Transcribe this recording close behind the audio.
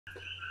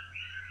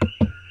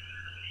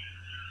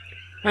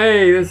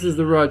Hey, this is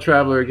the Raw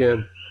Traveler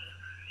again.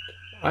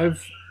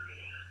 I've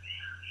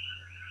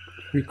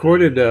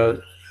recorded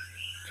a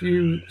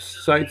few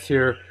sites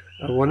here.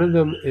 One of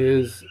them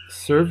is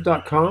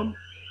serve.com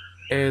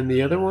and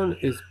the other one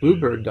is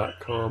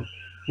bluebird.com.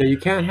 Now you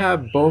can't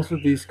have both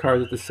of these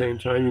cards at the same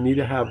time. You need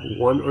to have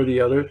one or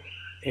the other,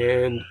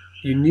 and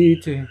you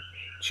need to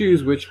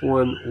choose which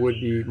one would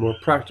be more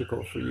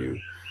practical for you.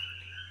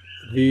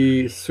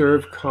 The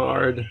serve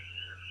card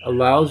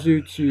allows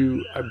you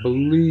to, I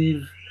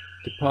believe,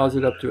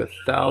 deposit up to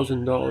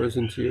 $1,000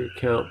 into your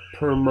account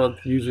per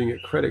month using a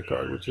credit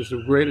card, which is a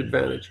great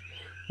advantage.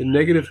 The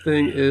negative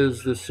thing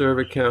is the serve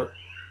account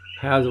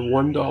has a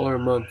 $1 a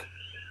month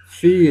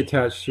fee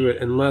attached to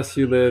it unless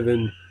you live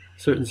in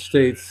certain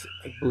states.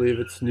 I believe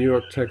it's New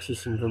York,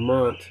 Texas, and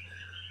Vermont.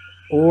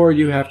 Or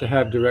you have to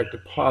have direct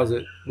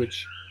deposit,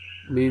 which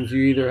means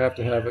you either have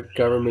to have a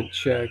government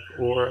check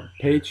or a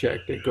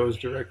paycheck that goes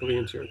directly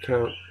into your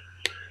account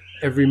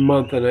every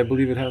month, and I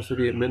believe it has to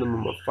be a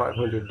minimum of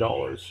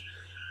 $500.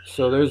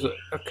 So there's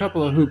a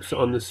couple of hoops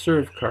on the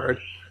serve card,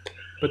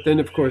 but then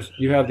of course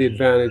you have the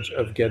advantage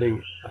of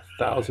getting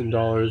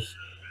 $1,000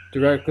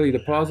 directly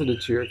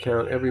deposited to your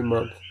account every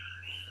month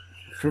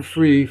for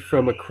free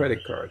from a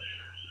credit card,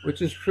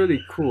 which is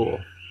pretty cool.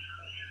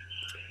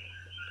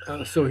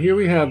 So here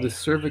we have the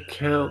serve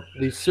account,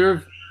 the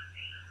serve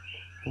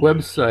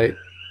website.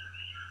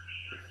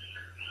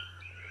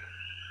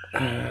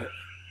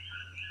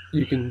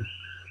 You can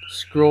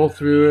scroll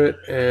through it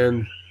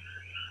and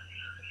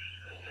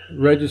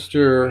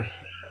register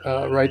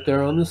right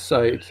there on the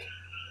site.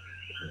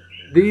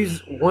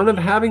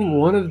 Having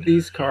one of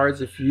these cards,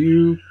 if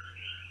you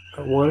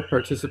want to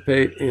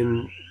participate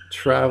in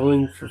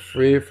traveling for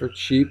free or for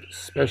cheap,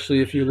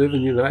 especially if you live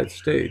in the United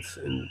States,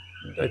 and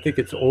I think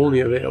it's only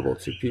available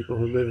to people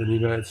who live in the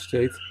United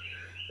States,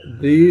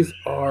 these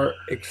are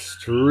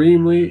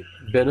extremely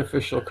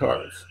beneficial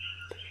cards.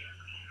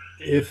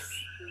 If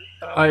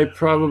I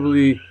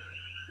probably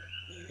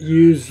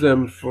use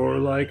them for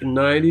like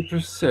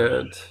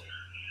 90%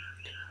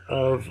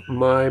 of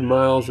my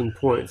miles and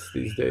points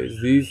these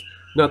days. These,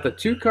 not the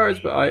two cards,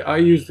 but I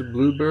use the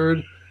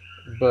Bluebird,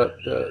 but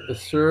the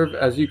serve,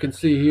 as you can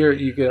see here,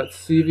 you get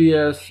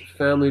CVS,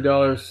 Family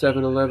Dollar,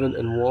 7-Eleven,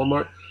 and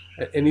Walmart.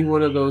 At any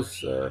one of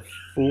those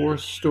four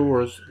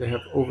stores, they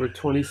have over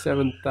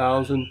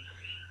 27,000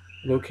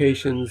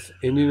 locations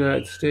in the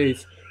United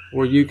States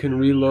where you can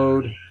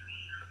reload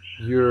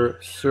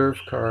your serve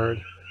card.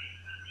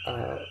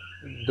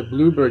 The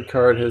Bluebird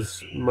card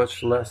has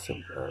much less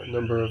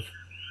number of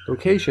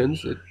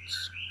locations.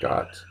 It's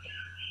got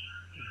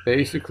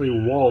basically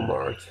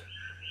Walmart.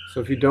 So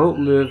if you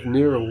don't live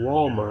near a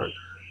Walmart,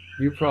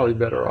 you're probably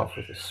better off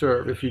with a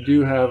serve. If you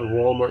do have a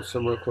Walmart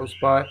somewhere close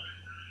by,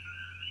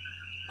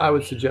 I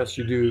would suggest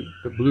you do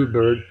the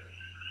Bluebird,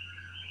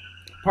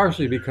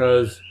 partially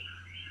because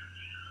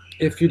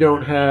if you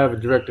don't have a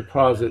direct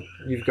deposit,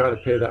 you've got to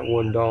pay that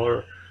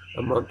 $1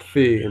 a month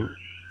fee. And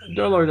a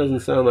dollar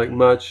doesn't sound like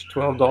much,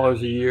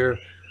 $12 a year,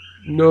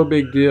 no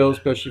big deal,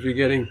 especially if you're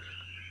getting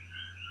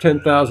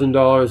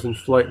 $10,000 in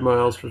flight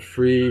miles for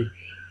free.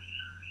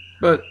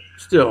 But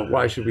still,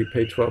 why should we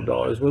pay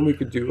 $12 when we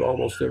could do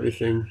almost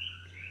everything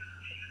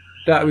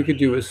that we could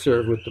do with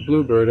serve with the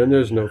Bluebird, and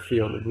there's no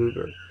fee on the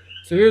Bluebird.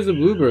 So here's the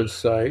Bluebird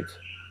site.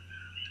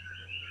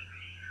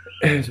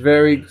 It's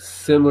very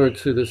similar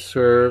to the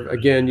serve.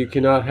 Again, you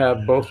cannot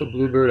have both a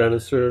Bluebird and a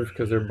serve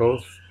because they're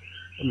both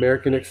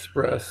American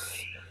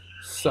Express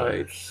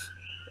sites.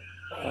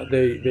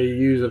 They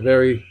use a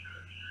very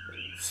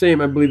same,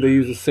 I believe they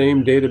use the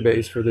same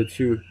database for the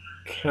two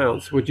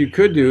accounts. What you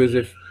could do is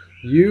if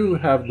you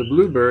have the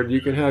Bluebird, you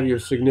can have your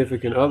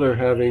significant other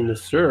having the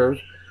serve,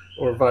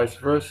 or vice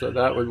versa.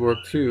 That would work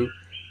too.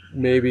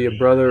 Maybe a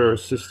brother or a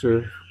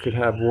sister could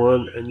have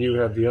one and you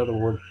have the other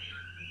one.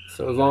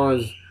 So as long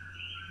as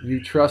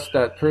you trust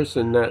that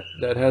person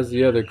that has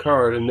the other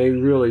card and they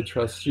really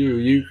trust you,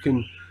 you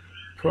can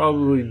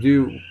probably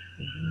do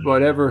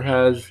whatever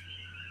has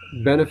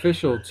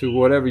beneficial to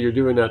whatever you're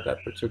doing at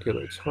that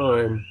particular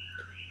time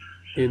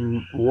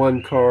in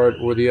one card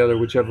or the other,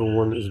 whichever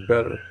one is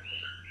better.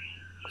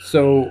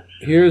 So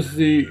here's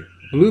the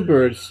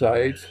Bluebird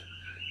site.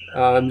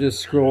 I'm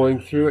just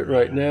scrolling through it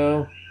right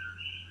now.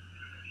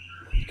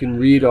 You can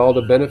read all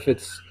the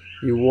benefits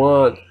you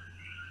want.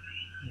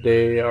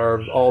 They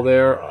are all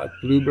there at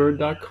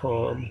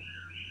bluebird.com.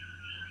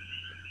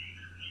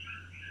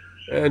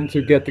 And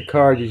to get the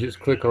card, you just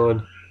click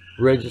on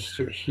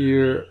register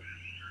here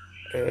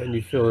and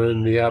you fill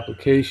in the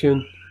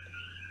application.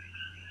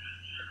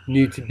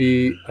 Need to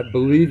be, I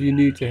believe you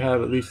need to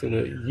have at least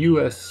a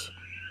U.S.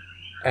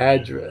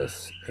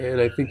 address, and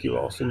I think you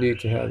also need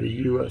to have a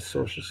U.S.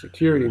 Social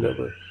Security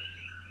number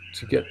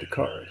to get the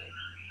card.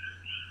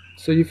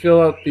 So you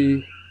fill out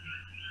the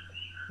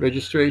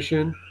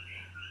registration.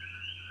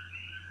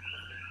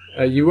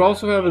 You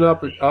also have an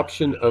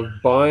option of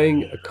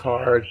buying a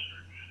card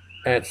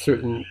at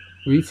certain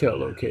retail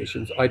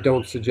locations. I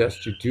don't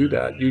suggest you do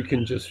that. You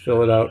can just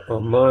fill it out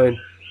online,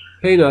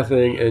 pay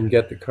nothing, and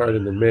get the card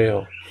in the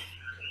mail.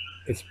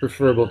 it's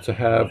preferable to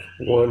have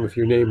one with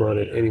your name on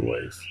it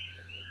anyways.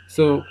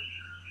 So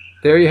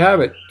there you have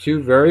it.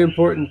 Two very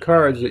important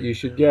cards that you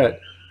should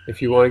get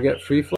if you want to get free